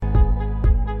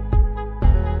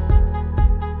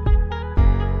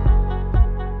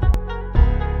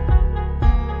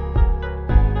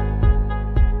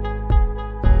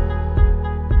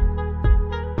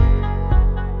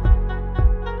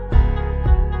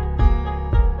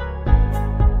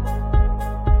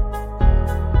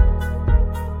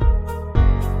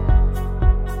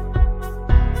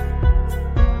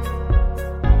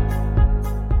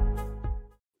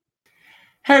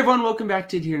everyone, welcome back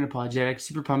to Adherent Apologetics.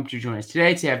 Super pumped to join us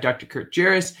today. Today I have Dr. Kurt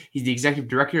Jaros. He's the executive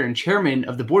director and chairman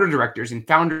of the board of directors and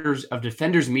founders of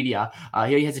Defenders Media.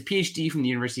 He has a PhD from the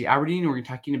University of Aberdeen. We're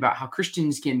talking about how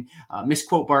Christians can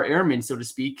misquote Bart Ehrman, so to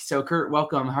speak. So Kurt,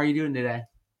 welcome. How are you doing today?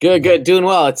 Good. Doing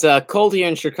well. It's cold here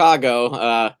in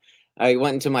Chicago. I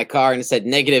went into my car and it said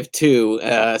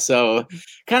 -2, so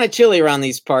kind of chilly around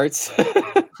these parts.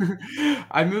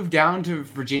 I moved down to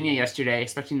Virginia yesterday,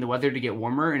 expecting the weather to get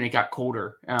warmer, and it got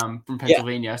colder from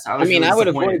Pennsylvania. Yeah. So I I would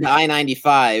avoid the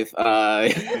I-95.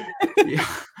 Yeah,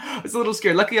 I was a little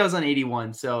scared. Luckily, I was on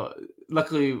 81, so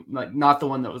luckily, not the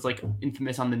one that was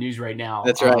infamous on the news right now.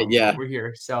 That's right. Yeah, we're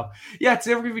here. So yeah,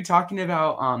 today we're going to be talking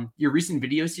about your recent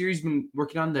video series you've been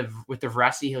working on with the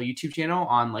Veracity Hill YouTube channel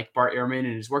on Bart Ehrman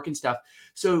and his work and stuff.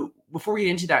 So before we get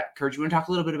into that, Kurt, you want to talk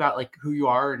a little bit about who you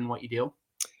are and what you do?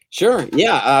 Sure.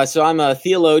 Yeah. So I'm a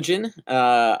theologian.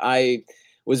 I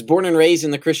was born and raised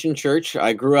in the Christian church.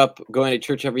 I grew up going to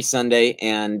church every Sunday,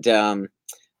 and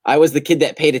I was the kid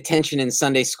that paid attention in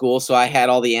Sunday school, so I had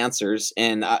all the answers.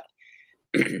 And I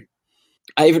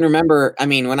even remember,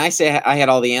 when I say I had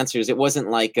all the answers, it wasn't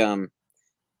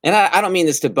and I don't mean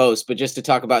this to boast, but just to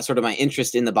talk about sort of my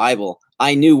interest in the Bible.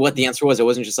 I knew what the answer was. It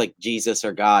wasn't just Jesus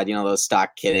or God, those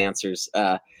stock kid answers.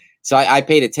 So I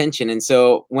paid attention. And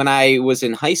so when I was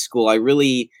in high school, I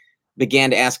really began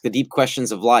to ask the deep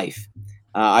questions of life.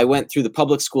 I went through the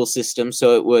public school system,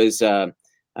 so it was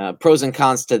pros and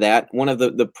cons to that. One of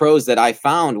the pros that I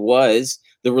found was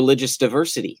the religious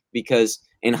diversity, because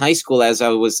in high school, as I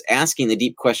was asking the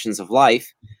deep questions of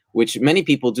life, which many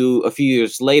people do a few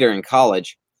years later in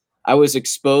college, I was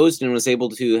exposed and was able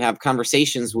to have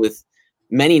conversations with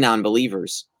many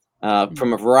non-believers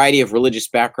from a variety of religious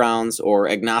backgrounds, or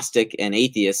agnostic and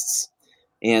atheists.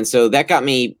 And so that got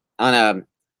me on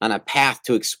a path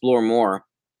to explore more.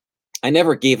 I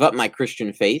never gave up my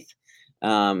Christian faith.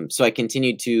 So I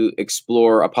continued to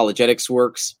explore apologetics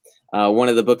works. One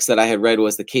of the books that I had read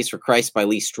was The Case for Christ by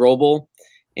Lee Strobel.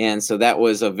 And so that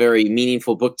was a very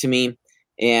meaningful book to me.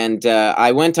 And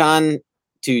I went on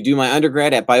to do my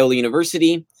undergrad at Biola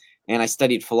University, and I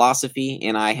studied philosophy,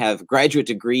 and I have graduate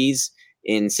degrees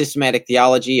in systematic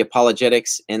theology,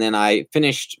 apologetics, and then I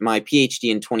finished my PhD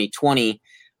in 2020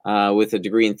 with a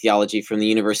degree in theology from the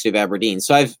University of Aberdeen.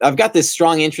 So I've got this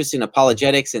strong interest in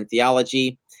apologetics and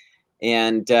theology.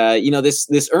 And,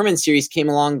 this Ehrman series came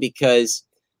along because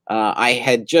I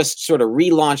had just sort of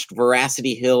relaunched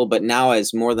Veracity Hill, but now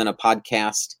as more than a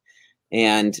podcast.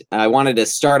 And I wanted to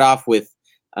start off with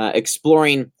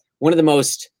exploring one of the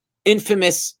most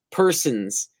infamous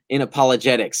persons in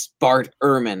apologetics, Bart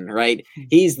Ehrman, right?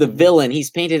 He's the villain.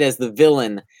 He's painted as the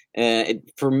villain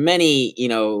for many,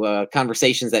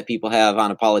 conversations that people have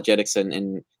on apologetics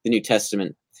and the New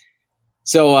Testament.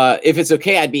 So if it's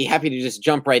okay, I'd be happy to just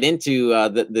jump right into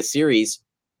the series.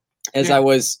 As I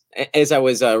was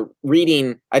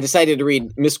reading, I decided to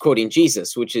read Misquoting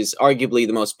Jesus, which is arguably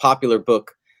the most popular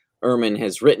book Ehrman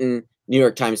has written, New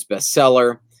York Times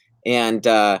bestseller. And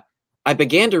I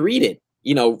began to read it,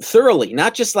 thoroughly,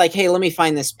 not just hey, let me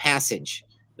find this passage,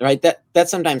 right? That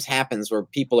sometimes happens where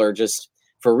people are just,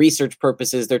 for research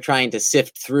purposes, they're trying to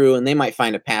sift through and they might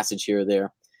find a passage here or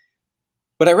there.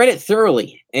 But I read it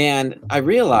thoroughly and I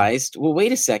realized, well,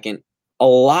 wait a second, a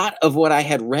lot of what I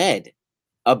had read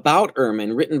about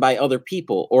Ehrman, written by other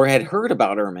people, or had heard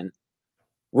about Ehrman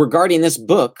regarding this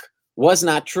book, was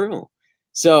not true.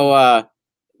 So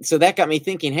that got me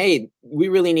thinking, hey, we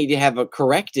really need to have a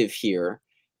corrective here.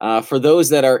 For those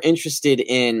that are interested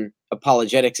in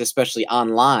apologetics, especially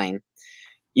online,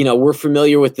 we're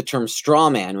familiar with the term straw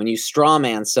man. When you straw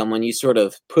man someone, you sort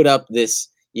of put up this,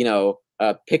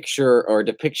 picture or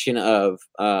depiction of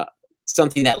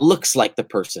something that looks like the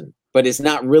person, but is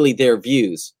not really their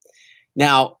views.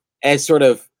 Now, as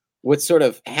what sort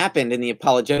of happened in the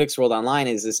apologetics world online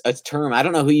is a term, I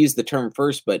don't know who used the term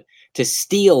first, but to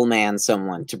steel man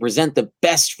someone, to present the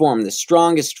best form, the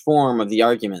strongest form of the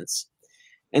arguments.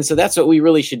 And so that's what we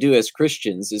really should do as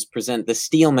Christians, is present the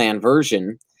steel man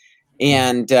version.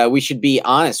 And we should be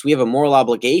honest. We have a moral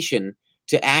obligation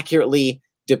to accurately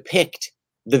depict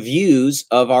the views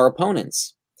of our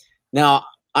opponents. Now,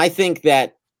 I think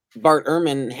that Bart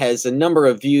Ehrman has a number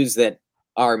of views that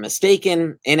are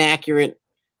mistaken, inaccurate,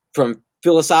 from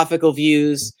philosophical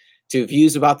views to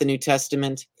views about the New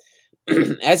Testament.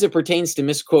 As it pertains to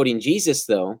misquoting Jesus,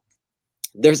 though,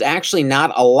 there's actually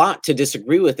not a lot to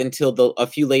disagree with until a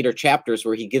few later chapters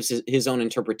where he gives his own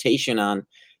interpretation on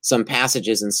some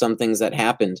passages and some things that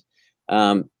happened.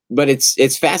 But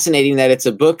it's fascinating that it's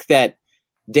a book that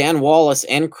Dan Wallace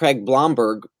and Craig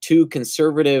Blomberg, two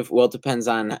conservative, well, it depends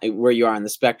on where you are on the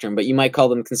spectrum, but you might call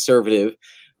them conservative,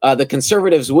 the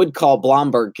conservatives would call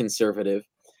Blomberg conservative.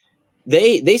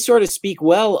 They sort of speak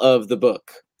well of the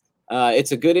book.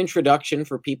 It's a good introduction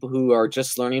for people who are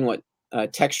just learning what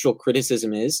textual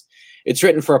criticism is. It's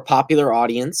written for a popular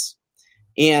audience.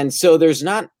 And so there's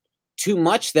not too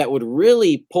much that would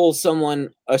really pull someone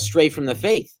astray from the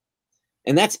faith.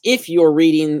 And that's if you're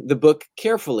reading the book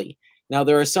carefully. Now,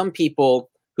 there are some people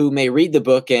who may read the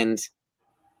book and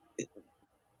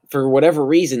for whatever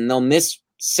reason, they'll miss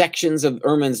sections of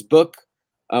Ehrman's book,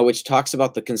 which talks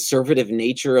about the conservative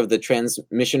nature of the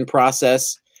transmission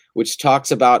process, which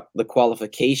talks about the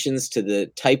qualifications to the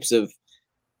types of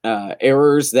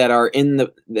errors that are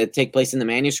that take place in the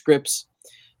manuscripts.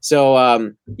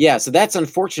 So so that's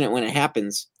unfortunate when it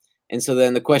happens. And so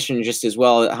then the question just as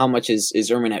well, how much is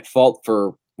Ehrman at fault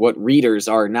for what readers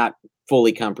are not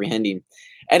fully comprehending?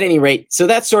 At any rate, so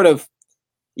that's sort of,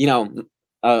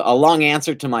 a long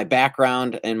answer to my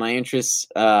background and my interests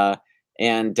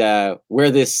and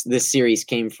where this series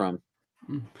came from.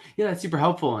 Yeah, that's super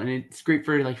helpful, and it's great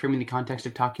for framing the context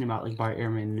of talking about Bart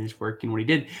Ehrman and his work and what he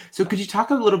did. So, could you talk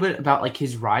a little bit about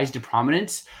his rise to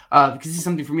prominence? Because this is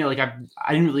something for me. I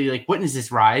didn't really witness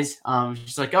this rise.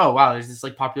 It's just oh wow, there's this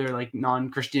popular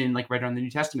non-Christian writer on the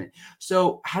New Testament.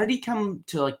 So, how did he come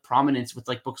to prominence with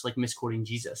books like Misquoting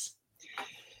Jesus?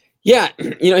 Yeah,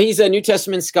 he's a New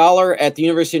Testament scholar at the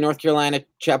University of North Carolina,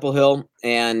 Chapel Hill,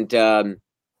 and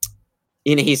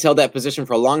he's held that position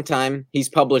for a long time. He's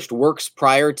published works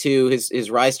prior to his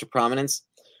rise to prominence.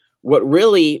 What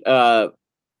really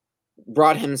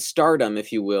brought him stardom,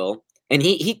 if you will, and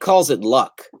he calls it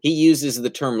luck. He uses the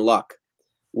term luck.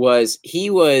 He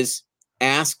was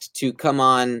asked to come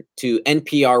on to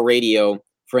NPR radio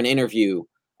for an interview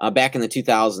back in the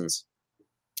 2000s.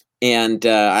 And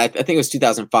I think it was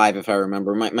 2005, if I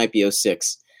remember. Might be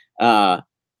 06. And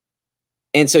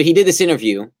so he did this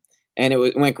interview. And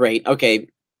it went great. Okay.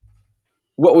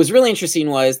 What was really interesting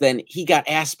was then he got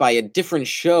asked by a different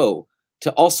show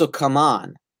to also come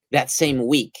on that same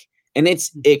week. And it's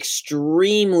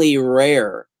extremely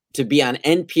rare to be on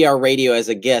NPR radio as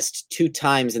a guest 2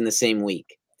 times in the same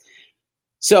week.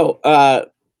 So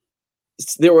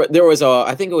there was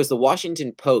I think it was the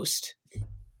Washington Post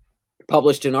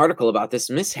published an article about this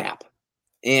mishap.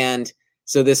 And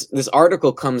so this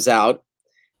article comes out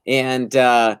and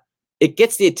it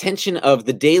gets the attention of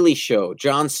The Daily Show,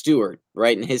 Jon Stewart,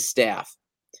 right, and his staff.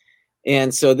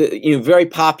 And so, very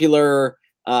popular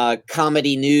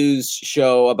comedy news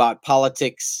show about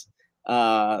politics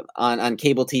on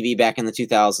cable TV back in the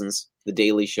 2000s, The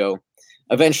Daily Show.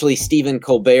 Eventually, Stephen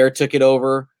Colbert took it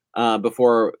over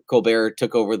before Colbert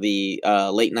took over the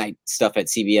late night stuff at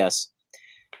CBS.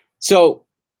 So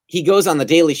he goes on The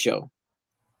Daily Show,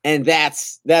 and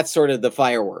that's sort of the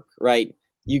firework, right?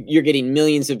 You're getting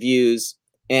millions of views,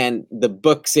 and the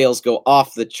book sales go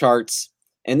off the charts.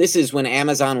 And this is when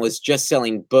Amazon was just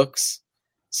selling books.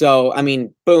 So, I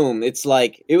mean, boom, it's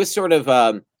it was sort of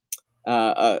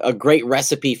a great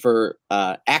recipe for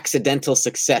accidental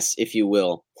success, if you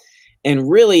will. And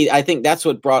really, I think that's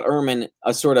what brought Ehrman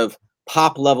a sort of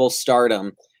pop-level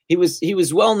stardom. He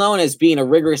was well known as being a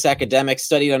rigorous academic,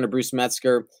 studied under Bruce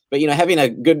Metzger, but having a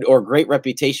good or great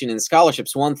reputation in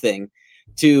scholarship's one thing.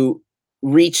 To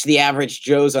reach the average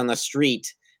Joes on the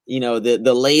street,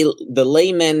 the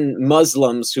laymen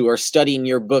Muslims who are studying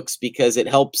your books because it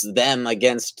helps them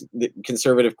against the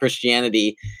conservative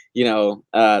Christianity,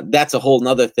 that's a whole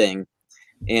nother thing.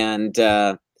 And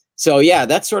so, yeah,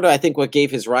 that's sort of, I think, what gave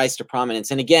his rise to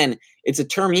prominence. And again, it's a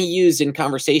term he used in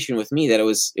conversation with me that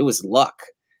it was luck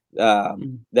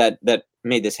that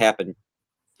made this happen.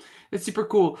 That's super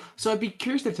cool. So I'd be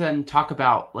curious to then talk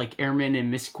about Ehrman and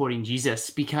Misquoting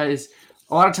Jesus, because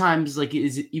a lot of times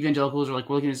evangelicals are we're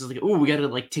looking at this oh, we got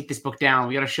to take this book down.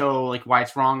 We got to show why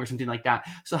it's wrong or something like that.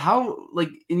 So how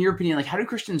in your opinion, how do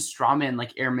Christians strawman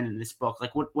Ehrman in this book?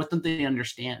 What don't they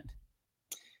understand?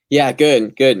 Yeah,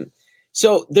 good.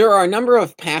 So there are a number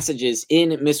of passages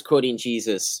in Misquoting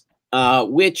Jesus,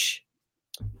 which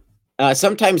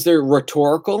sometimes they're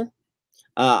rhetorical.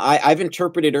 I've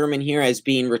interpreted Ehrman here as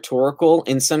being rhetorical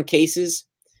in some cases,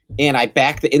 and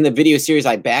in the video series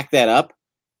I back that up,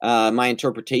 my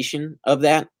interpretation of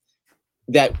that.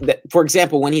 That for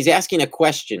example, when he's asking a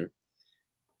question,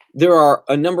 there are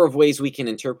a number of ways we can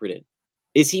interpret it.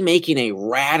 Is he making a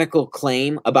radical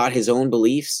claim about his own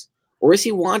beliefs, or is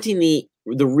he wanting the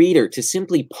reader to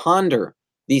simply ponder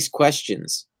these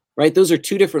questions? Right? Those are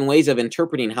 2 different ways of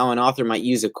interpreting how an author might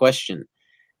use a question.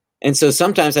 And so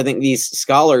sometimes I think these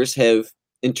scholars have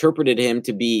interpreted him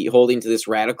to be holding to this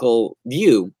radical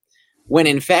view, when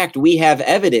in fact we have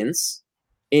evidence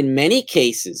in many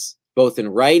cases, both in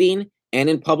writing and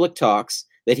in public talks,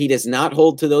 that he does not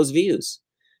hold to those views.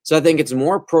 So I think it's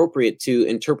more appropriate to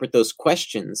interpret those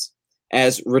questions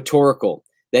as rhetorical,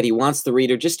 that he wants the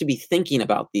reader just to be thinking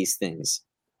about these things.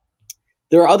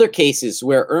 There are other cases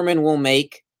where Ehrman will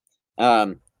make,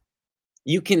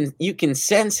 you can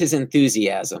sense his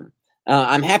enthusiasm.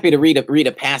 I'm happy to read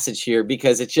a passage here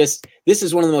because this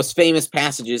is one of the most famous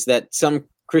passages that some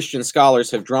Christian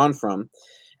scholars have drawn from,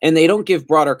 and they don't give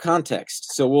broader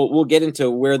context. So we'll get into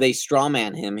where they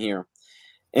strawman him here.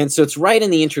 And so it's right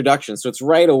in the introduction. So it's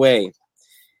right away.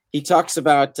 He talks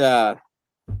about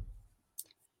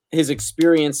his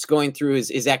experience going through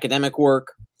his academic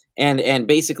work and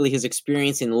basically his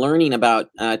experience in learning about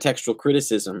textual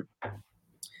criticism.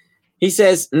 He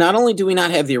says, not only do we not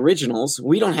have the originals,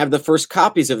 we don't have the first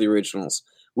copies of the originals.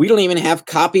 We don't even have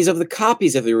copies of the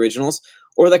copies of the originals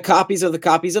or the copies of the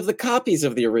copies of the copies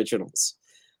of the originals.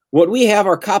 What we have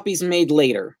are copies made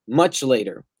later, much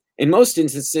later. In most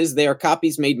instances, they are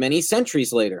copies made many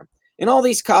centuries later. And all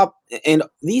these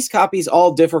copies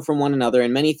all differ from one another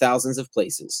in many thousands of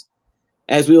places.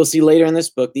 As we will see later in this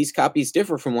book, these copies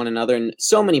differ from one another in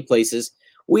so many places,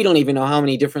 we don't even know how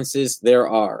many differences there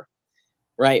are.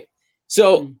 Right?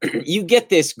 So you get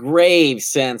this grave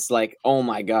sense like, oh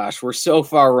my gosh, we're so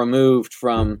far removed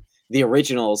from the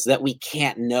originals that we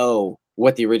can't know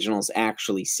what the originals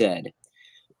actually said.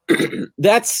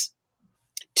 That's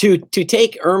to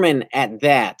take Ehrman at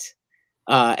that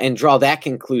and draw that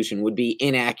conclusion would be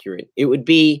inaccurate. It would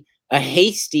be a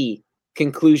hasty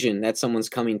conclusion that someone's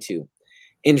coming to.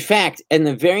 In fact, in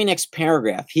the very next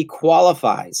paragraph, he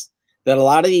qualifies that a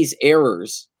lot of these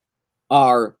errors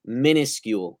are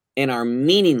minuscule and are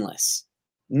meaningless,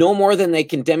 no more than they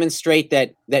can demonstrate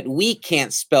that we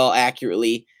can't spell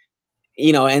accurately,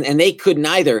 and they couldn't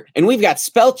either. And we've got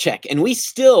spell check and we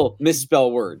still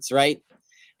misspell words, right?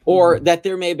 Or that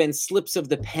there may have been slips of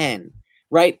the pen,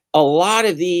 right? A lot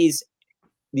of these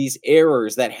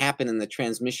errors that happen in the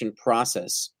transmission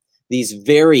process, these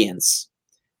variants,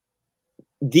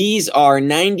 these are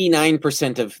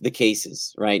 99% of the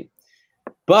cases, right?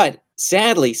 But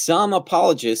sadly, some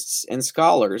apologists and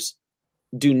scholars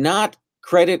do not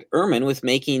credit Ehrman with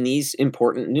making these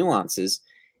important nuances,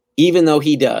 even though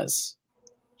he does.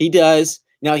 He does.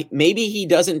 Now, maybe he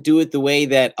doesn't do it the way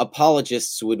that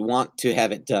apologists would want to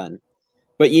have it done,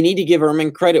 but you need to give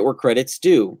Ehrman credit where credit's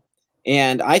due.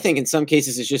 And I think in some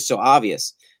cases it's just so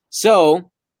obvious.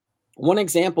 So one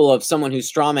example of someone who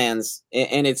strawmans,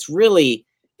 and it's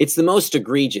the most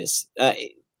egregious.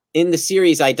 In the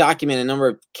series, I document a number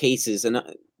of cases and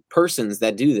persons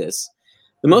that do this.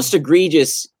 The most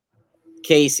egregious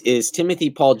case is Timothy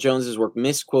Paul Jones's work,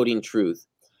 Misquoting Truth,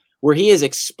 where he is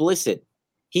explicit.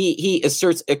 He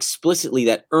asserts explicitly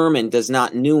that Ehrman does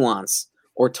not nuance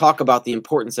or talk about the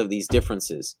importance of these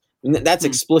differences. And that's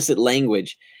explicit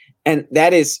language. And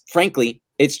that is, frankly,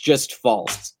 it's just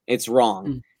false. It's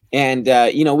wrong. And,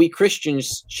 we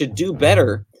Christians should do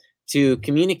better to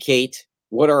communicate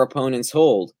what our opponents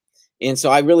hold. And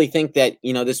so I really think that,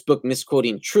 this book,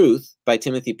 Misquoting Truth by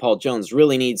Timothy Paul Jones,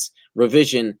 really needs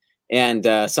revision and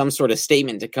some sort of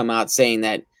statement to come out saying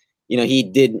that,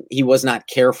 he was not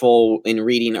careful in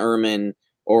reading Ehrman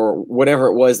or whatever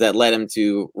it was that led him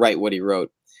to write what he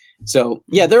wrote. So,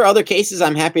 yeah, there are other cases.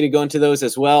 I'm happy to go into those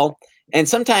as well. And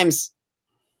sometimes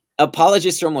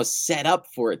apologists are almost set up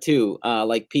for it too,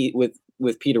 like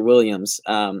with Peter Williams.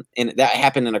 And that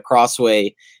happened in a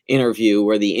Crossway interview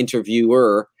where the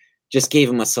interviewer just gave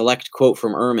him a select quote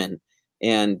from Ehrman.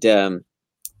 And, to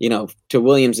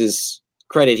Williams's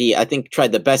credit, he, I think,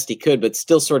 tried the best he could, but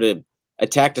still sort of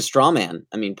attacked a straw man.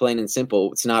 I mean, plain and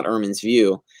simple, it's not Ehrman's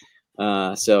view.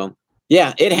 So,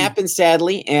 yeah, it happens,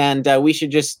 sadly, and we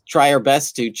should just try our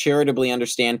best to charitably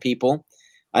understand people.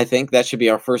 I think that should be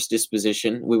our first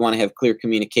disposition. We want to have clear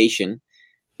communication.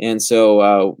 And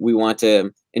so we want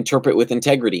to interpret with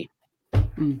integrity.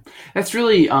 That's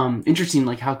really interesting,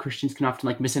 like how Christians can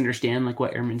often misunderstand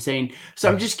what Ehrman's saying. So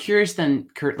I'm just curious then,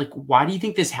 Kurt, why do you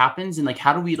think this happens, and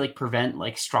how do we prevent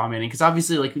straw manning? Because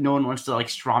obviously no one wants to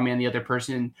straw man the other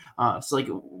person. So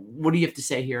what do you have to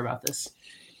say here about this?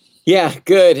 Yeah,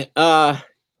 good.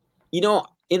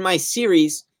 In my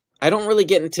series, I don't really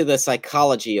get into the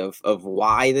psychology of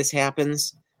why this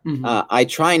happens. I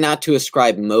try not to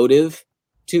ascribe motive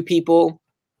to people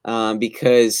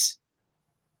because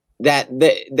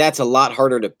that's a lot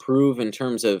harder to prove in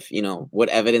terms of, what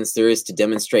evidence there is to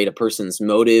demonstrate a person's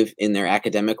motive in their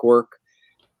academic work.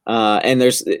 And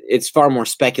it's far more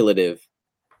speculative.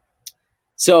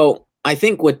 So I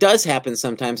think what does happen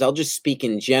sometimes, I'll just speak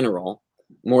in general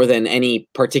more than any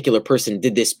particular person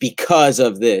did this because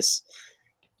of this.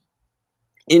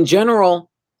 In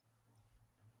general,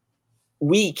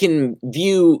 we can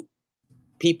view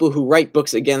people who write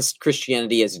books against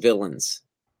Christianity as villains,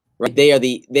 right? They are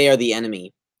the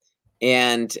enemy.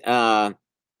 And I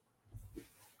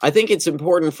think it's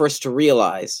important for us to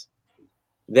realize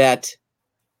that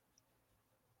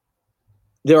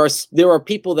there are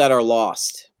people that are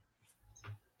lost,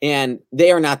 and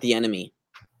they are not the enemy.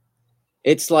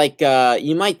 It's like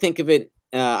you might think of it.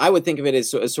 I would think of it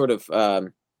as sort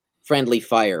of friendly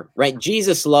fire, right?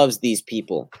 Jesus loves these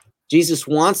people. Jesus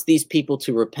wants these people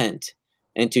to repent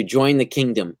and to join the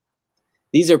kingdom.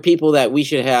 These are people that we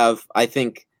should have, I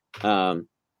think,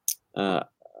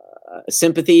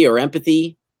 sympathy or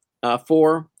empathy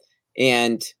for,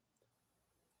 and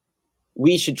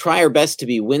we should try our best to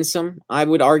be winsome. I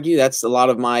would argue that's a lot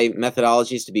of my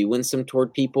methodology, is to be winsome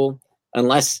toward people,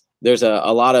 unless there's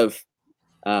a lot of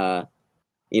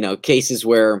cases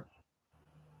where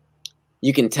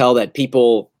you can tell that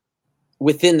people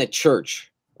within the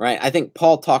church, right? I think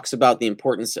Paul talks about the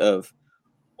importance of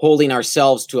holding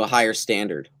ourselves to a higher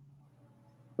standard,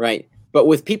 right? But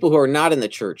with people who are not in the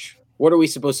church, what are we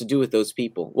supposed to do with those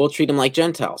people? We'll treat them like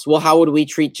Gentiles. Well, how would we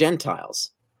treat Gentiles,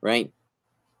 right?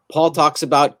 Paul talks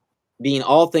about being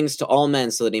all things to all men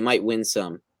so that he might win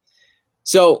some.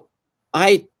 So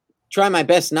I try my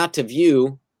best not to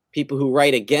view people who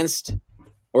write against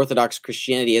Orthodox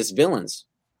Christianity as villains,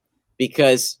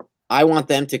 because I want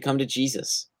them to come to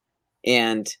Jesus.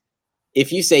 And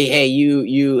if you say, hey,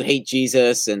 you hate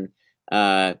Jesus and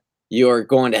you're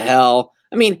going to hell,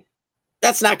 I mean,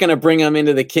 that's not going to bring them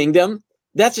into the kingdom.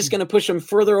 That's just going to push them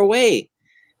further away.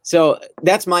 So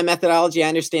that's my methodology. I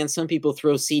understand some people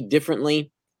throw seed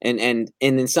differently. And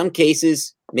in some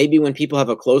cases, maybe when people have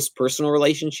a close personal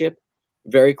relationship,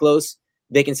 very close,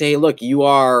 they can say, hey, look,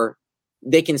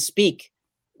 they can speak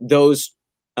those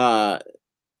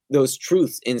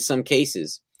truths in some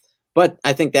cases. But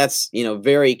I think that's,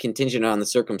 very contingent on the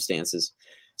circumstances.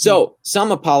 So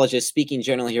some apologists, speaking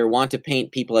generally here, want to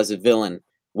paint people as a villain.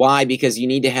 Why? Because you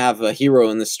need to have a hero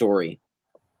in the story.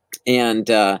 And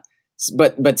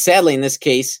but sadly, in this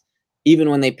case, even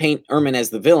when they paint Ehrman as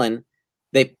the villain,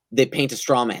 they paint a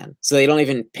straw man. So they don't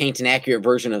even paint an accurate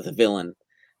version of the villain.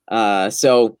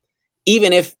 So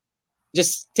even if,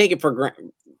 just take it for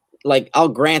granted, like, I'll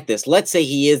grant this. Let's say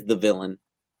he is the villain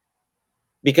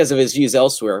because of his views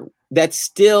elsewhere. That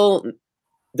still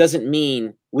doesn't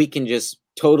mean we can just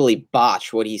totally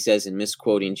botch what he says in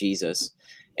misquoting Jesus.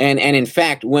 And in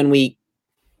fact, when we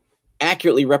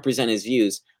accurately represent his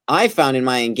views, I found in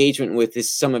my engagement with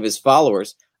some of his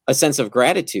followers a sense of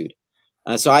gratitude.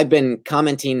 So I've been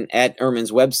commenting at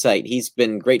Ehrman's website. He's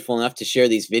been grateful enough to share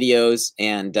these videos,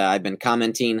 and I've been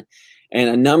commenting. And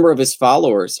a number of his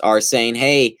followers are saying,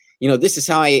 hey, this is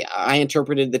how I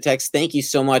interpreted the text. Thank you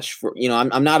so much for,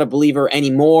 I'm not a believer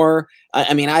anymore.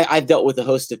 I've dealt with a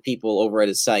host of people over at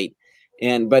his site.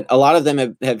 But a lot of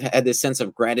them have had this sense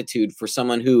of gratitude for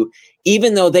someone who,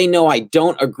 even though they know I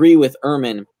don't agree with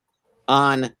Ehrman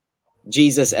on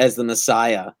Jesus as the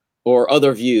Messiah or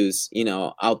other views,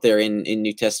 out there in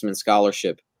New Testament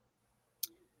scholarship,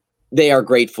 they are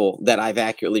grateful that I've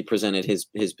accurately presented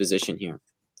his position here.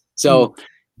 So,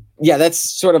 yeah,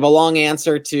 that's sort of a long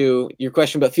answer to your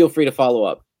question, but feel free to follow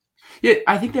up. Yeah,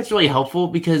 I think that's really helpful,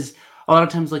 because a lot of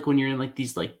times, like, when you're in like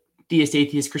these like deist,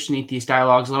 atheist, Christian atheist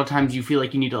dialogues, a lot of times you feel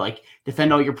like you need to like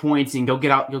defend all your points and go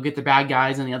get the bad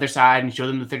guys on the other side and show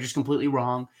them that they're just completely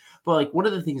wrong. But like, one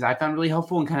of the things I found really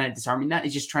helpful in kind of disarming that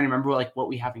is just trying to remember like what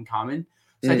we have in common.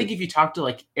 So I think if you talk to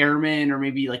like Ehrman, or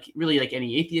maybe like really like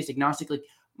any atheist, agnostic, like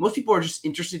most people are just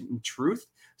interested in truth.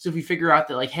 So if you figure out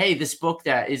that like, hey, this book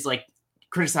that is like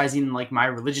criticizing like my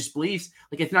religious beliefs,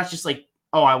 like, it's not just like,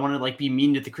 oh, I want to like be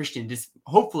mean to the Christian, just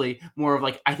hopefully more of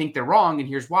like, I think they're wrong and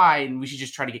here's why, and we should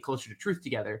just try to get closer to truth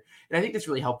together. And I think that's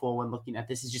really helpful when looking at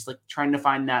this, is just like trying to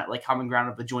find that like common ground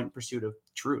of the joint pursuit of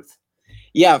truth.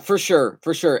 Yeah, for sure.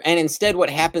 And instead what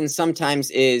happens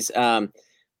sometimes is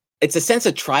it's a sense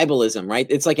of tribalism, right?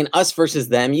 It's like an us versus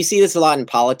them. You see this a lot in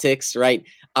politics, right?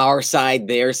 Our side,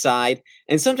 their side.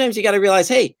 And sometimes you got to realize,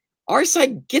 hey, our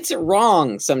side gets it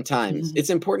wrong sometimes. Mm-hmm. It's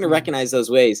important to recognize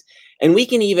those ways. And we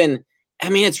can even,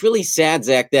 it's really sad,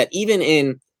 Zach, that even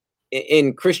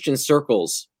in Christian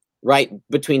circles, right,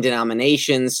 between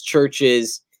denominations,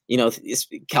 churches,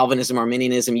 Calvinism,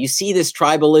 Arminianism, you see this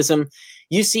tribalism.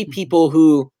 You see people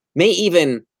who may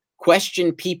even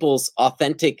question people's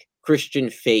authentic Christian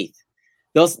faith.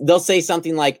 They'll say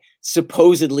something like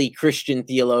supposedly Christian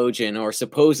theologian or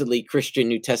supposedly Christian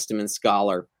New Testament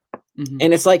scholar. Mm-hmm.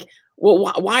 And it's like,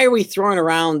 well, why are we throwing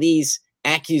around these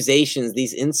accusations,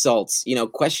 these insults,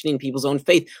 questioning people's own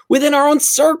faith within our own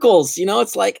circles?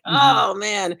 It's like, oh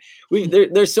man,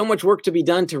 there's so much work to be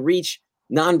done to reach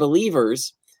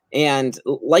non-believers. And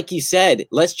like you said,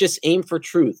 let's just aim for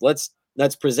truth. Let's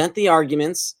present the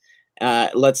arguments.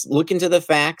 Let's look into the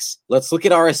facts. Let's look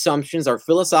at our assumptions, our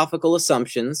philosophical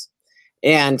assumptions,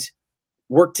 and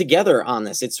work together on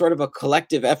this. It's sort of a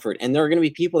collective effort. And there are going to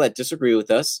be people that disagree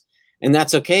with us, and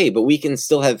that's okay. But we can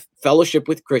still have fellowship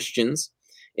with Christians,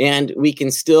 and we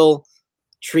can still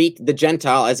treat the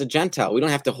Gentile as a Gentile. We don't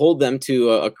have to hold them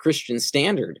to a Christian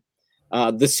standard.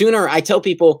 The sooner, I tell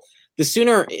people, the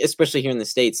sooner, especially here in the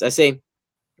States, I say,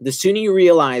 the sooner you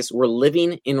realize we're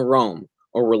living in Rome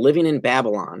or we're living in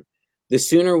Babylon, the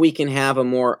sooner we can have a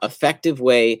more effective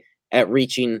way at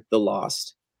reaching the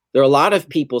lost. There are a lot of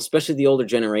people, especially the older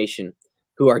generation,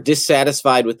 who are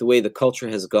dissatisfied with the way the culture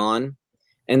has gone,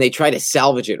 and they try to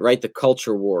salvage it, right? The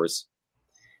culture wars.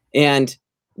 And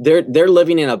they're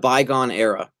living in a bygone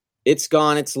era. It's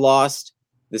gone, it's lost.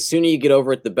 The sooner you get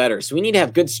over it, the better. So we need to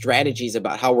have good strategies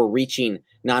about how we're reaching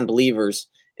non-believers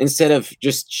instead of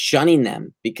just shunning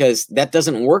them, because that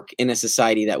doesn't work in a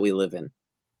society that we live in.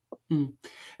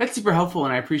 That's super helpful,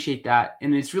 and I appreciate that.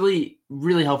 And it's really,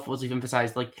 really helpful, as you've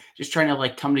emphasized, like just trying to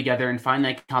like come together and find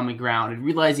that common ground, and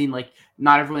realizing like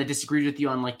not everyone that disagrees with you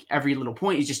on like every little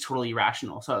point is just totally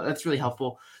irrational. So that's really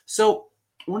helpful. So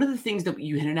one of the things that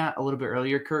you hinted at a little bit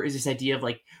earlier, Kurt, is this idea of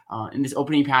like in this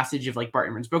opening passage of like Bart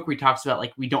Ehrman's book, where he talks about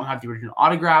like we don't have the original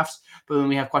autographs, but when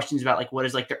we have questions about like what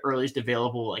is like the earliest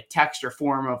available like text or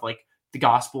form of like the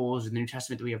Gospels and the New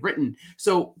Testament that we have written.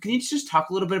 So can you just talk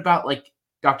a little bit about like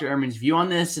Dr. Ehrman's view on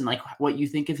this and like what you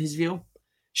think of his view?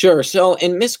 Sure. So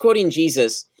in Misquoting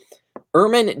Jesus,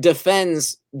 Ehrman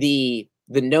defends the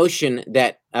notion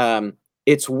that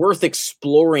it's worth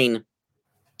exploring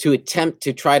to attempt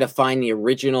to try to find the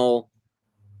original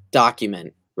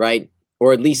document, right?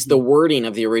 Or at least the wording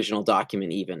of the original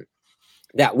document, even.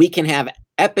 That we can have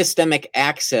epistemic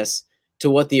access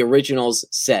to what the originals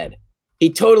said.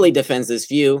 He totally defends this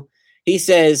view. He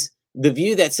says the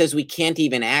view that says we can't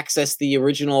even access the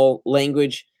original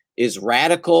language is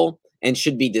radical and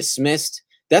should be dismissed.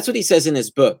 That's what he says in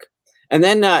his book. And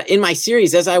then in my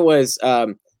series, as I was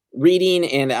reading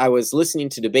and I was listening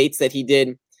to debates that he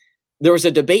did, there was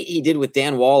a debate he did with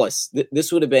Dan Wallace.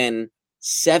 This would have been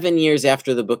 7 years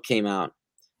after the book came out,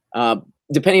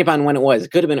 depending upon when it was.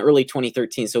 It could have been early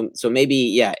 2013. So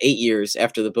maybe, 8 years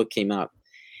after the book came out.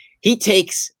 He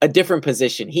takes a different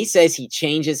position. He says he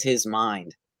changes his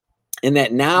mind, and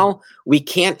that now we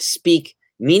can't speak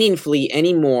meaningfully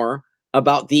anymore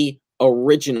about the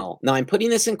original. Now, I'm putting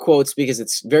this in quotes because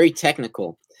it's very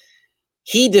technical.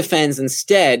 He defends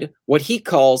instead what he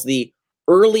calls the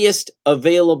earliest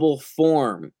available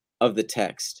form of the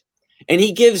text. And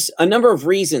he gives a number of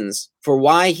reasons for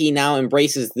why he now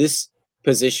embraces this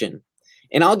position.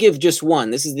 And I'll give just one.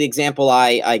 This is the example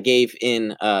I gave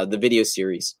in the video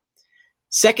series.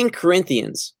 2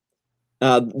 Corinthians,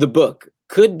 the book,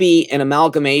 could be an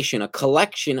amalgamation, a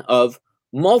collection of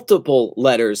multiple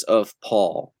letters of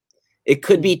Paul. It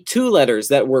could be 2 letters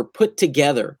that were put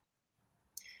together.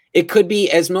 It could be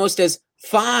as most as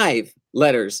 5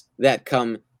 letters that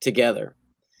come together.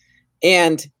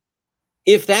 And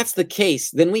if that's the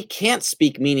case, then we can't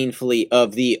speak meaningfully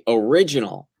of the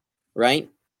original, right?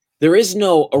 There is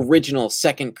no original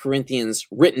 2 Corinthians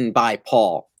written by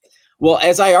Paul. Well,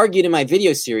 as I argued in my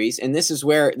video series, and this is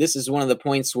one of the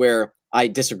points where I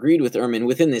disagreed with Ehrman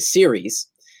within this series,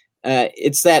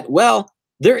 it's that, well,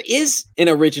 there is an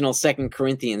original 2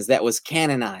 Corinthians that was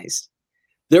canonized.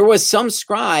 There was some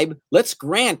scribe, let's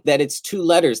grant that it's 2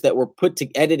 letters that were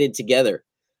edited together.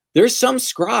 There's some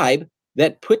scribe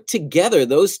that put together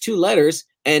those 2 letters,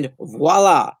 and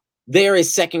voila, there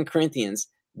is 2 Corinthians.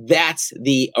 That's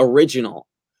the original,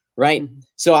 right? Mm-hmm.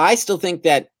 So I still think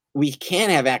that we can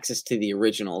have access to the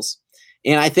originals.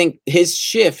 And I think his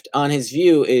shift on his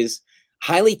view is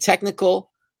highly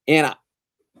technical. And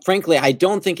frankly, I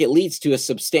don't think it leads to a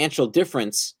substantial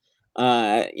difference,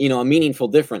 a meaningful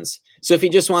difference. So if he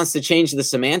just wants to change the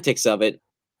semantics of it,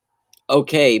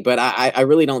 okay, but I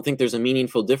really don't think there's a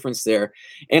meaningful difference there.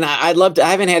 And I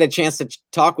haven't had a chance to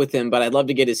talk with him, but I'd love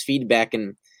to get his feedback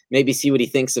and maybe see what he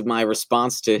thinks of my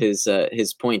response to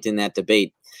his point in that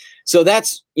debate. So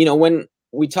that's, when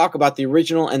we talk about the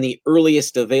original and the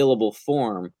earliest available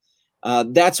form,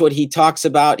 that's what he talks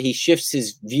about. He shifts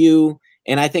his view,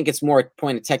 and I think it's more a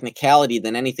point of technicality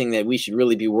than anything that we should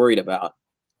really be worried about.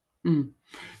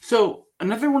 So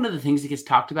another one of the things that gets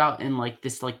talked about in like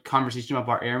this like conversation about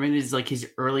Bart Ehrman is like his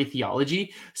early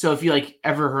theology. So if you like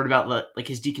ever heard about like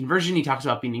his deconversion, he talks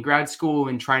about being in grad school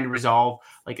and trying to resolve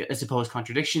like a supposed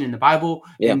contradiction in the Bible.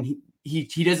 Yeah. And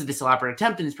he does this elaborate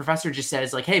attempt, and his professor just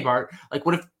says like, "Hey Bart, like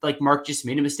what if like Mark just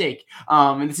made a mistake?"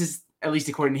 And this is at least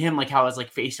according to him, like how his like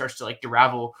face starts to like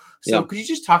unravel. So Yeah. could you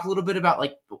just talk a little bit about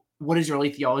like what his early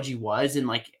theology was, and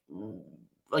like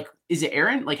is it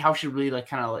errant? Like how should we like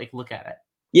kind of like look at it?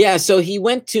 Yeah, so he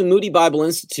went to Moody Bible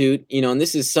Institute, and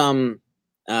this is some,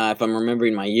 if I'm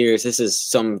remembering my years, this is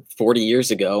some 40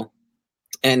 years ago.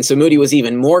 And so Moody was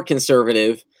even more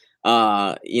conservative,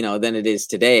 than it is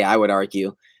today, I would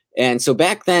argue. And so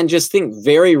back then, just think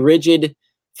very rigid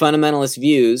fundamentalist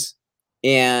views.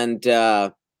 And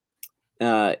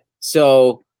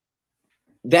so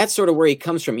that's sort of where he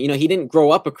comes from. He didn't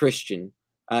grow up a Christian.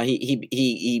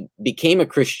 He became a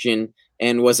Christian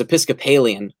and was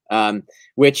Episcopalian,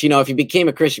 which, if you became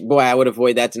a Christian, boy, I would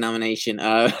avoid that denomination.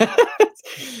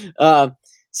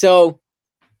 So,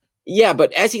 yeah,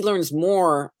 but as he learns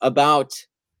more about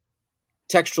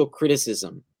textual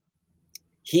criticism,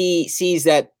 he sees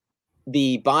that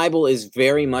the Bible is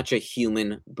very much a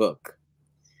human book.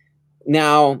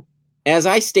 Now, as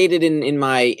I stated in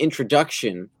my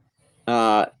introduction,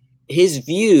 his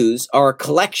views are a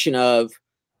collection of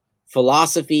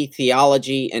philosophy,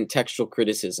 theology, and textual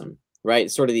criticism, right?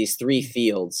 Sort of these three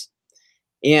fields.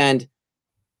 And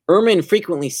Ehrman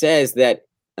frequently says that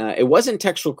it wasn't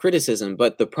textual criticism,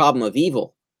 but the problem of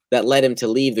evil that led him to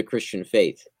leave the Christian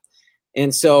faith.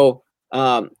 And so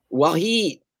while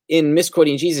he, in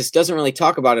Misquoting Jesus, doesn't really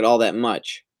talk about it all that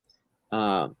much,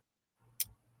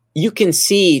 you can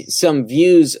see some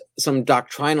views, some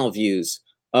doctrinal views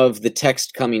of the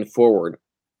text coming forward.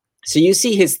 So you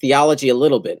see his theology a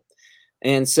little bit.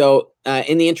 And so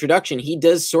in the introduction, he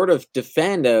does sort of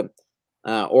defend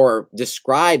or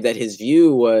describe that his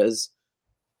view was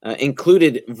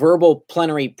included verbal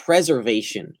plenary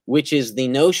preservation, which is the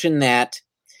notion that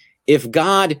if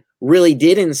God really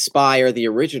did inspire the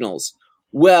originals,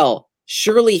 well,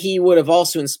 surely he would have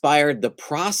also inspired the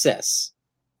process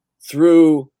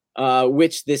through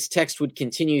which this text would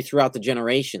continue throughout the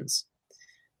generations.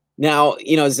 Now,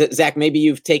 Zach, maybe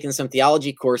you've taken some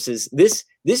theology courses.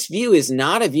 This view is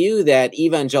not a view that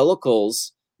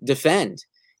evangelicals defend.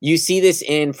 You see this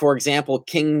in, for example,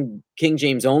 King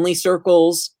James only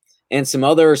circles and some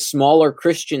other smaller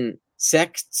Christian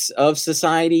sects of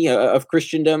society, of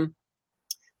Christendom,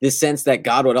 this sense that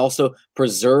God would also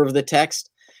preserve the text.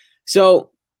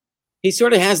 So he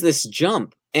sort of has this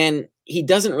jump, and he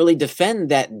doesn't really defend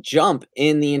that jump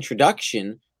in the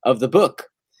introduction of the book.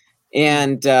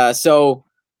 And so,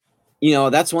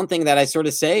 that's one thing that I sort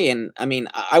of say. And I mean,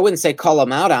 I wouldn't say call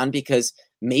him out on, because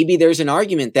maybe there's an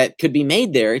argument that could be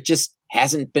made there. It just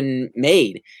hasn't been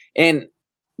made. And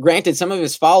granted, some of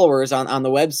his followers on the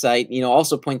website,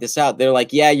 also point this out. They're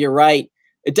like, yeah, you're right.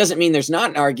 It doesn't mean there's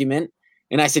not an argument.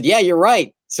 And I said, yeah, you're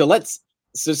right. So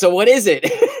so what is it?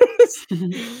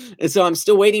 And so I'm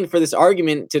still waiting for this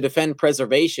argument to defend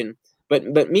preservation.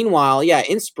 But meanwhile, yeah,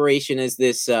 inspiration is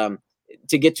this,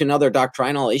 to get to another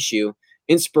doctrinal issue,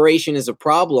 inspiration is a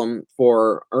problem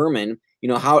for Ehrman.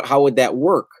 How would that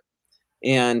work?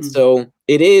 And so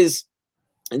it is,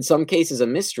 in some cases, a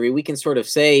mystery. We can sort of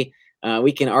say,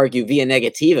 we can argue via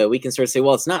negativa. We can sort of say,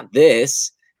 well, it's not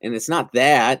this and it's not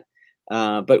that,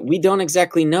 but we don't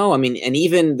exactly know. I mean, and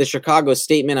even the Chicago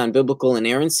Statement on Biblical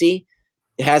Inerrancy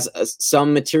has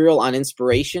some material on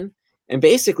inspiration and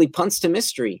basically punts to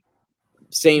mystery,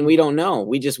 saying we don't know.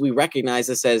 We recognize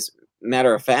this as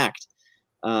matter of fact.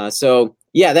 So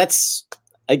yeah, that's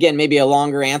again maybe a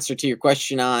longer answer to your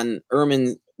question on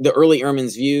the early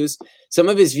Ehrman's views. Some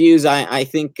of his views, I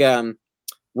think,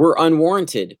 were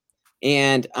unwarranted,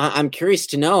 and I'm curious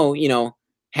to know,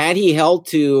 had he held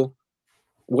to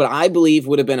what I believe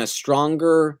would have been a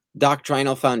stronger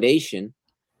doctrinal foundation,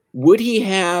 would he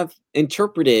have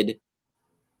interpreted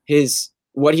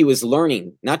what he was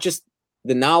learning, not just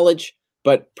the knowledge,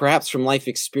 but perhaps from life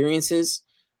experiences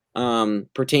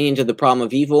pertaining to the problem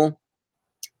of evil,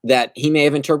 that he may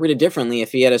have interpreted differently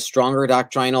if he had a stronger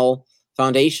doctrinal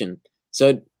foundation?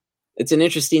 So it's an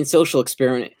interesting social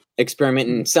experiment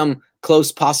in some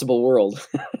close possible world.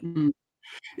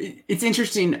 It's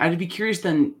interesting. I'd be curious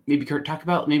then, maybe Kurt, talk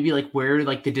about maybe like where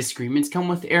like the disagreements come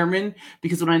with Ehrman,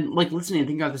 because when I'm like listening and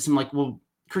thinking about this, I'm like, well,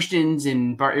 Christians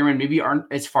and Bart Ehrman maybe aren't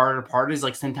as far apart as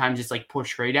like sometimes it's like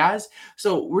portrayed as.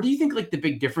 So where do you think like the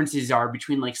big differences are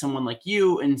between like someone like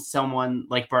you and someone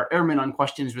like Bart Ehrman on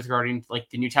questions regarding like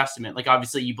the New Testament? Like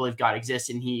obviously you believe God exists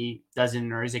and he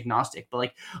doesn't, or is agnostic, but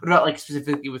like what about like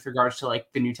specifically with regards to like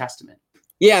the New Testament?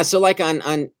 Yeah, so like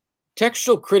on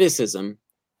textual criticism,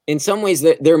 in some ways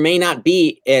there may not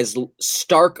be as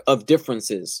stark of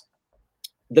differences.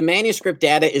 The manuscript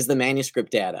data is the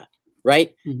manuscript data,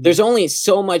 right? Mm-hmm. There's only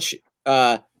so much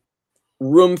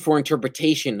room for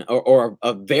interpretation or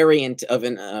a variant of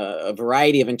a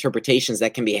variety of interpretations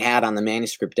that can be had on the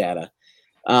manuscript data.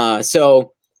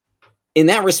 So in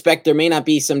that respect, there may not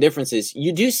be some differences.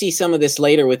 You do see some of this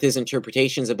later with his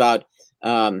interpretations about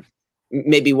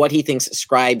maybe what he thinks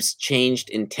scribes changed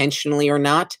intentionally or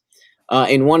not.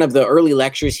 In one of the early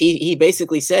lectures, he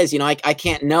basically says, I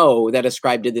can't know that a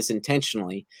scribe did this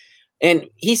intentionally. And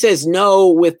he says no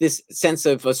with this sense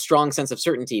of a strong sense of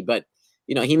certainty. But,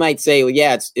 he might say, well,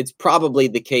 yeah, it's probably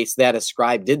the case that a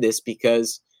scribe did this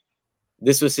because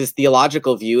this was his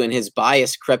theological view and his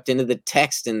bias crept into the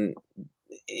text and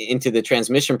into the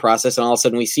transmission process. And all of a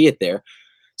sudden we see it there.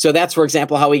 So that's, for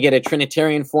example, how we get a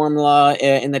Trinitarian formula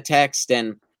in the text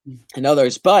and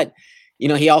others. But,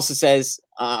 he also says,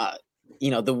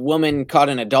 the woman caught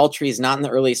in adultery is not in the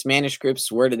earliest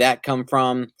manuscripts. Where did that come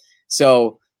from?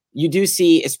 So you do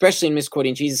see, especially in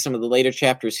Misquoting Jesus, some of the later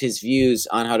chapters, his views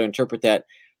on how to interpret that.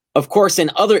 Of course,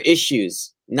 in other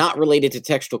issues not related to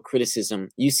textual criticism,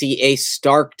 you see a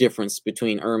stark difference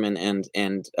between Ehrman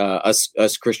and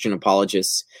us Christian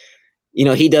apologists.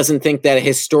 He doesn't think that a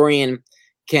historian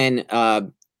can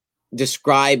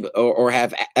describe or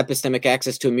have epistemic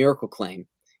access to a miracle claim.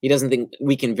 He doesn't think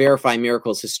we can verify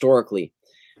miracles historically.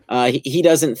 He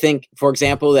doesn't think, for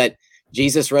example, that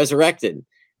Jesus resurrected,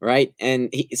 right?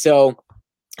 And so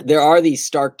there are these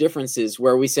stark differences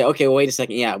where we say, okay, well, wait a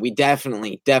second. Yeah, we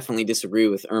definitely disagree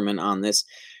with Ehrman on this.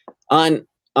 On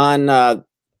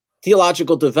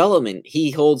theological development,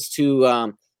 he holds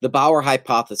to the Bauer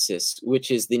hypothesis, which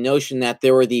is the notion that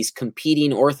there were these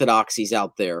competing orthodoxies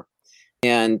out there.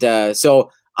 And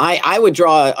so I would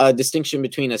draw a distinction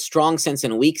between a strong sense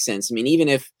and a weak sense. I mean, even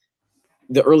if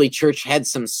the early church had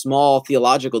some small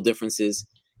theological differences,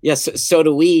 yes, so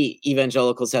do we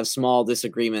evangelicals have small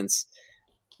disagreements.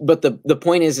 But the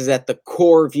point is that the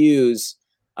core views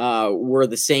were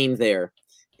the same there.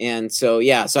 And so,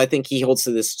 yeah, so I think he holds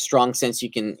to this strong sense. You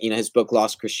can, his book,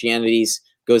 Lost Christianities,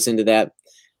 goes into that.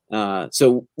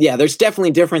 So, yeah, there's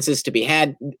definitely differences to be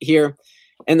had here.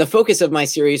 And the focus of my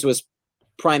series was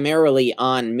primarily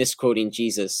on misquoting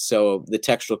Jesus, so the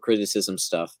textual criticism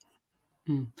stuff.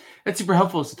 That's super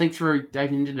helpful. So thanks for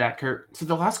diving into that, Kurt. So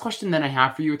the last question that I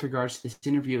have for you with regards to this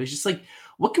interview is just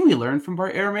what can we learn from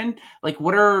Bart Ehrman?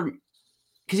 Because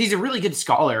he's a really good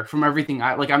scholar from everything.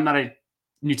 I'm not a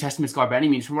New Testament scholar by any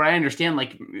means. From what I understand,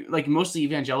 like mostly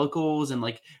evangelicals and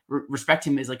respect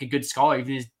him as a good scholar,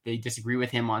 even if they disagree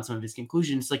with him on some of his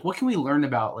conclusions. What can we learn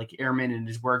about Ehrman and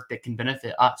his work that can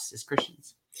benefit us as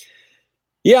Christians?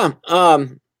 Yeah.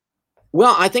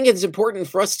 Well, I think it's important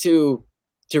for us to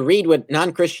read what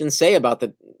non-Christians say about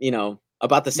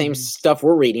the same stuff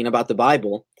we're reading about the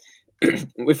Bible.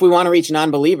 If we want to reach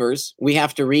non-believers, we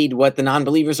have to read what the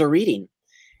non-believers are reading.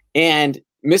 And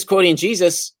Misquoting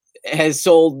Jesus has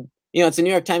sold, it's a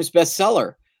New York Times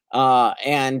bestseller.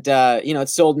 And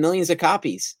it's sold millions of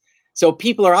copies. So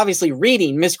people are obviously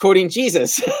reading Misquoting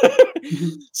Jesus.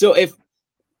 So if,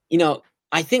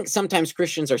 I think sometimes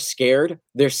Christians are scared.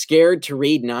 They're scared to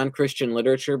read non-Christian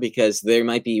literature because they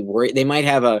might be worried. They might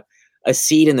have a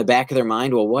seed in the back of their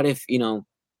mind. Well, what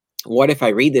if I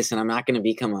read this and I'm not going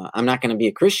to be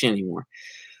a Christian anymore?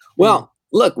 Well,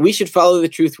 look, we should follow the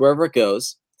truth wherever it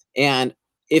goes. And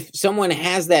if someone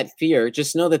has that fear,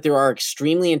 just know that there are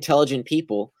extremely intelligent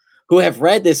people who have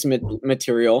read this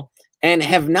material and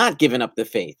have not given up the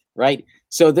faith, right?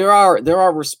 So there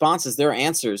are responses, there are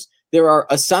answers. There are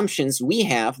assumptions we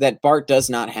have that Bart does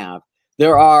not have.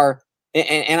 There are,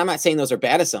 and I'm not saying those are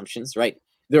bad assumptions, right?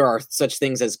 There are such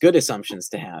things as good assumptions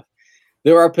to have.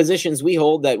 There are positions we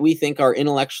hold that we think are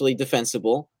intellectually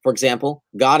defensible. For example,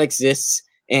 God exists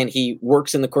and he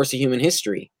works in the course of human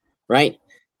history, right?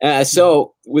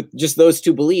 So with just those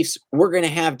two beliefs, we're going to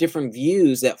have different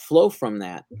views that flow from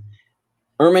that.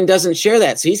 Ehrman doesn't share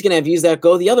that, so he's going to have views that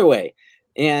go the other way.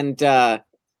 And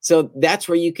so that's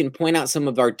where you can point out some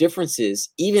of our differences,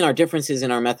 even our differences in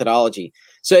our methodology.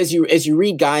 So as you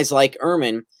read guys like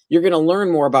Ehrman, you're going to learn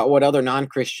more about what other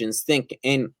non-Christians think,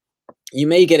 and you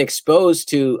may get exposed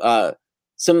to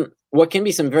what can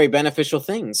be some very beneficial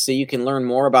things. So you can learn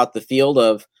more about the field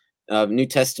of New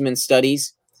Testament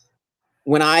studies.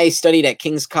 When I studied at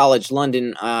King's College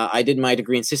London, I did my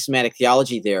degree in systematic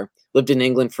theology there. Lived in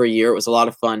England for a year. It was a lot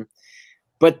of fun.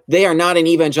 But they are not an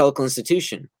evangelical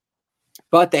institution.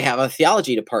 But they have a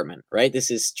theology department, right? This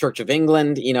is Church of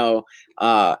England,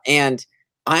 and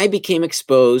I became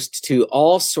exposed to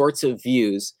all sorts of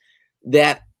views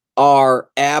that are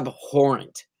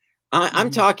abhorrent. I'm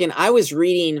talking, I was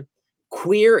reading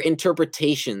queer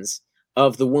interpretations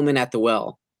of the woman at the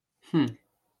well.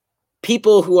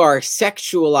 People who are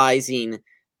sexualizing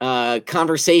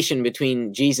conversation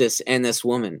between Jesus and this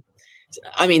woman.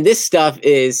 I mean, this stuff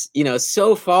is,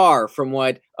 so far from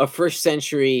what a first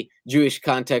century Jewish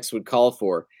context would call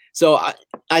for. So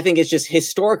I think it's just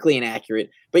historically inaccurate,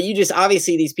 but you just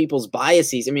obviously these people's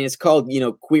biases. I mean, it's called,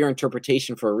 queer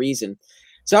interpretation for a reason.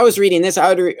 So I was reading this.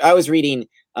 I was reading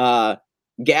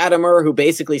Gadamer, who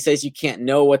basically says you can't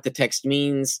know what the text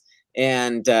means.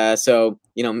 And so,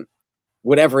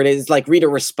 whatever it is, like read a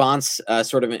response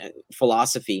sort of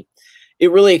philosophy.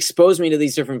 It really exposed me to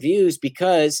these different views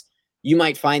because you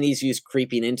might find these views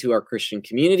creeping into our Christian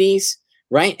communities,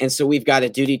 right? And so we've got a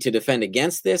duty to defend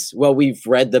against this. Well, we've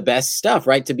read the best stuff,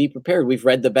 right? To be prepared. We've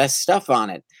read the best stuff on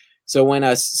it. So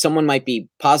when someone might be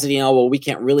positing, oh, well, we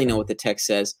can't really know what the text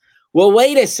says. Well,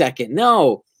 wait a second.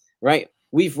 No, right?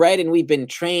 We've read and we've been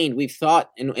trained. We've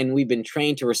thought and we've been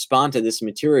trained to respond to this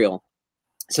material.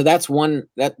 So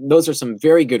those are some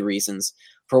very good reasons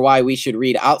for why we should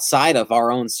read outside of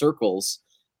our own circles,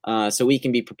 so we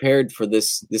can be prepared for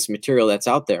this material that's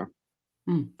out there.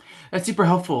 That's super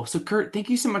helpful. So, Kurt, thank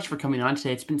you so much for coming on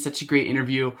today. It's been such a great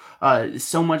interview.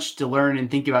 So much to learn and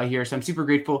think about here. So I'm super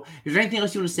grateful. Is there anything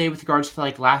else you want to say with regards to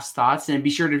like last thoughts? And be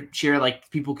sure to share like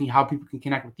how people can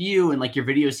connect with you and like your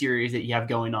video series that you have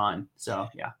going on. So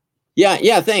yeah.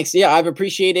 Yeah, thanks. Yeah, I've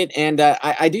appreciated it. And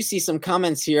I do see some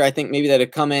comments here, I think maybe that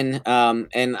have come in.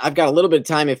 And I've got a little bit of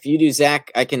time. If you do, Zach,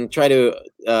 I can try to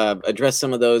address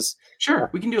some of those.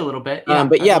 Sure, we can do a little bit.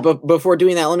 But before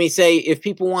doing that, let me say, if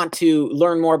people want to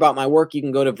learn more about my work, you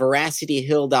can go to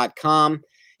veracityhill.com.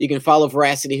 You can follow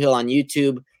Veracity Hill on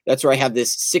YouTube. That's where I have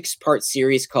this 6-part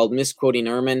series called Misquoting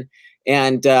Ehrman.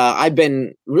 And I've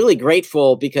been really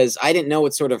grateful because I didn't know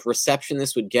what sort of reception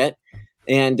this would get.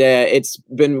 And it's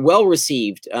been well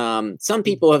received. Some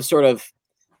people have sort of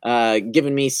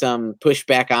given me some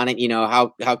pushback on it.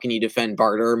 How can you defend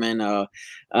Bart Ehrman?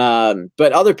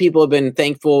 But other people have been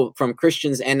thankful, from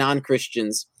Christians and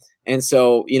non-Christians. And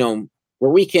so,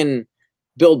 where we can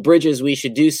build bridges, we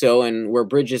should do so. And where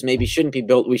bridges maybe shouldn't be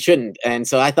built, we shouldn't. And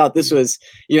so I thought this was,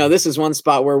 this is one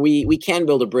spot where we can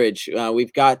build a bridge.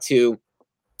 We've got to,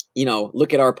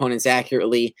 look at our opponents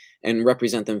accurately and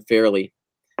represent them fairly.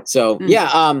 So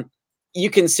you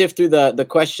can sift through the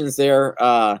questions there.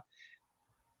 We'll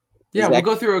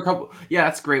go through a couple. Yeah,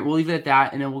 that's great. We'll leave it at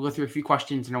that, and then we'll go through a few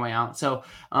questions on our way out. So,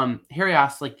 Harry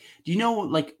asks, do you know,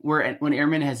 when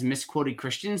Ehrman has misquoted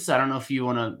Christians? So I don't know if you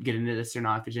want to get into this or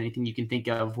not. If there's anything you can think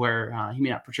of where he may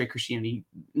not portray Christianity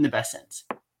in the best sense.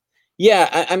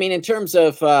 Yeah, I mean, in terms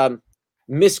of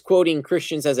misquoting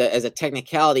Christians as a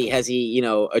technicality, has he,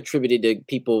 attributed to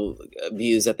people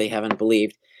views that they haven't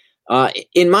believed?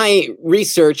 In my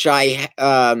research,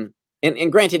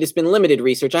 and granted, it's been limited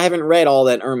research, I haven't read all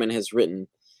that Ehrman has written.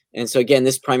 And so again,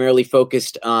 this primarily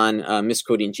focused on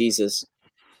misquoting Jesus.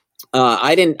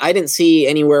 I didn't see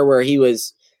anywhere where he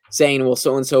was saying, well,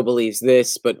 so-and-so believes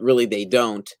this, but really they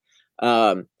don't.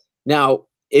 Now,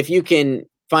 if you can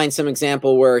find some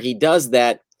example where he does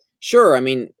that, sure. I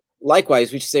mean,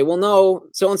 likewise, we should say, well, no,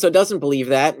 so-and-so doesn't believe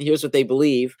that. And here's what they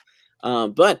believe.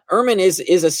 But Ehrman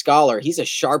is a scholar. He's a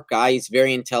sharp guy. He's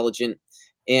very intelligent.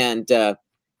 And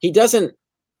he doesn't,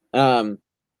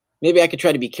 maybe I could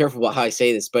try to be careful about how I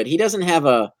say this, but he doesn't have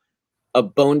a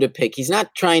bone to pick. He's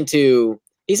not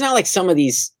like some of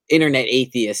these internet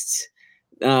atheists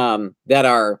that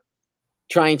are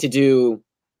trying to do,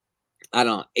 I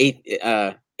don't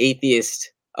know,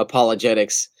 atheist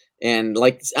apologetics. And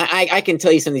I can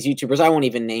tell you some of these YouTubers, I won't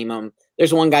even name them.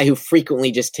 There's one guy who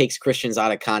frequently just takes Christians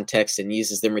out of context and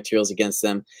uses their materials against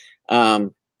them.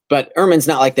 But Ehrman's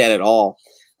not like that at all.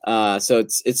 So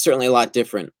it's certainly a lot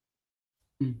different.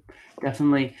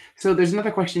 Definitely. So there's another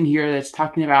question here that's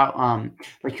talking about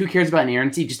who cares about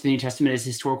inerrancy? Just the New Testament as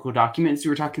historical documents. We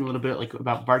were talking a little bit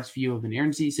about Bart's view of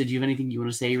inerrancy. So do you have anything you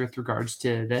want to say with regards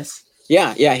to this?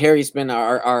 Yeah. Harry's been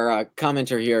our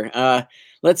commenter here.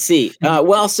 Let's see.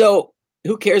 Well, so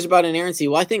who cares about inerrancy?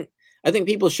 Well, I think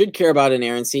people should care about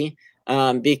inerrancy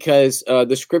because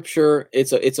the Scripture,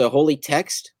 it's a holy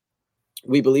text.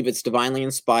 We believe it's divinely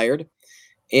inspired,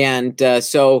 and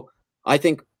so I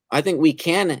think we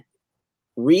can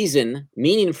reason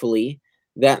meaningfully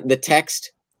that the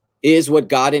text is what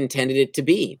God intended it to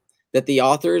be. That the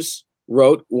authors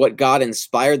wrote what God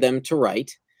inspired them to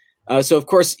write. So, of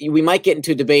course, we might get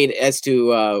into a debate as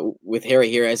to with Harry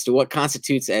here as to what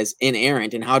constitutes as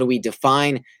inerrant and how do we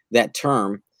define that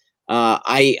term.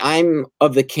 I'm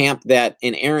of the camp that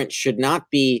inerrant should not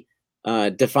be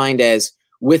defined as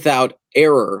without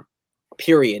error,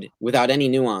 period, without any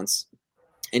nuance.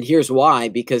 And here's why: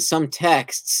 because some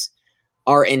texts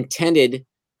are intended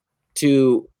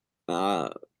to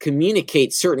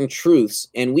communicate certain truths,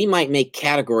 and we might make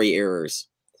category errors.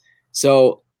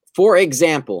 So, for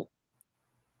example,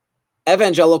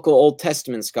 evangelical Old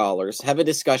Testament scholars have a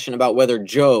discussion about whether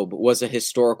Job was a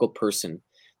historical person.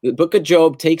 The book of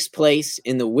Job takes place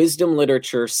in the wisdom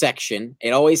literature section. It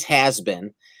always has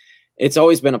been. It's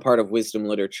always been a part of wisdom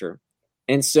literature.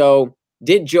 And so,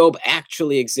 did Job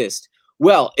actually exist?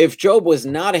 Well, if Job was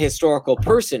not a historical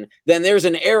person, then there's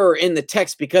an error in the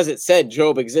text because it said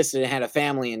Job existed and had a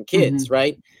family and kids,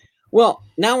 right? Well,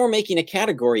 now we're making a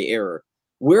category error.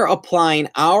 We're applying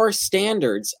our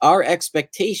standards, our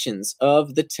expectations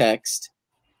of the text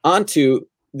onto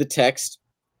the text,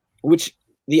 which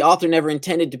the author never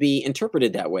intended to be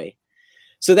interpreted that way.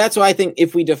 So that's why I think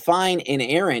if we define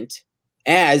inerrant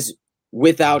as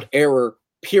without error,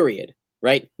 period,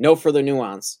 right? No further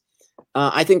nuance.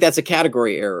 I think that's a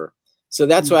category error. So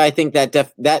that's why I think that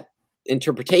that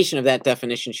interpretation of that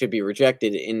definition should be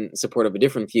rejected in support of a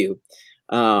different view.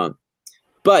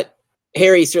 But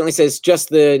Harry certainly says just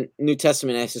the New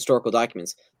Testament as historical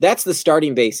documents. That's the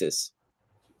starting basis.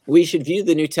 We should view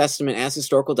the New Testament as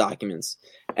historical documents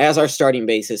as our starting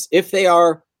basis. If they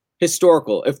are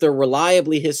historical, if they're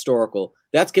reliably historical,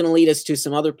 that's going to lead us to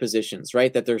some other positions,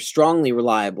 right? That they're strongly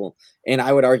reliable. And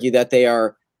I would argue that they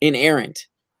are inerrant.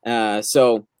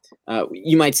 So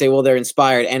you might say, well, they're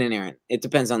inspired and inerrant. It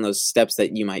depends on those steps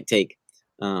that you might take.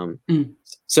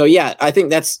 So yeah, I think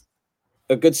that's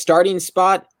a good starting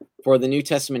spot for the New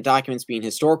Testament documents being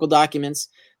historical documents.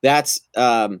 That's,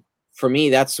 for me,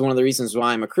 that's one of the reasons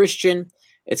why I'm a Christian.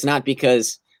 It's not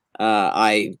because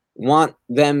I want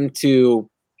them to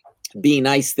be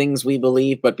nice things we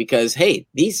believe, but because, hey,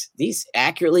 these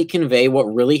accurately convey what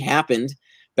really happened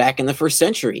back in the first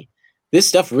century. This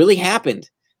stuff really happened,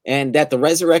 and that the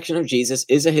resurrection of Jesus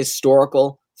is a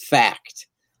historical fact.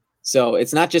 So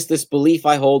it's not just this belief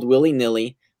I hold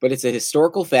willy-nilly, but it's a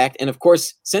historical fact. And of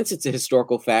course, since it's a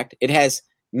historical fact, it has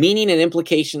meaning and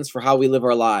implications for how we live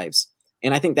our lives.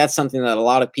 And I think that's something that a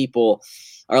lot of people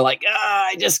are like,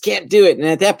 I just can't do it. And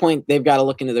at that point, they've got to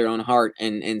look into their own heart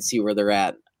and see where they're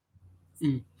at.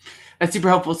 That's super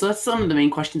helpful. So that's some of the main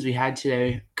questions we had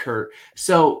today, Kurt.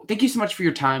 So thank you so much for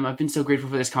your time. I've been so grateful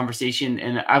for this conversation,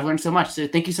 and I've learned so much. So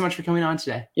thank you so much for coming on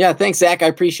today. Yeah, thanks, Zach. I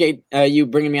appreciate you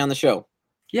bringing me on the show.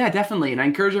 Yeah, definitely. And I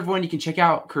encourage everyone, you can check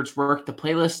out Kurt's work. The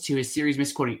playlist to his series,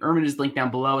 Misquoting Ehrman, is linked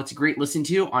down below. It's a great listen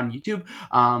to on YouTube.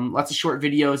 Lots of short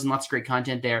videos and lots of great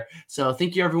content there. So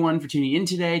thank you, everyone, for tuning in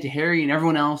today, to Harry and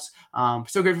everyone else.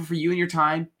 So grateful for you and your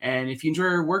time. And if you enjoy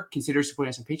our work, consider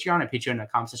supporting us on Patreon at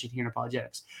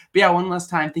patreon.com/apologetics. But yeah, one last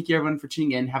time, thank you, everyone, for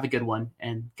tuning in. Have a good one,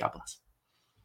 and God bless.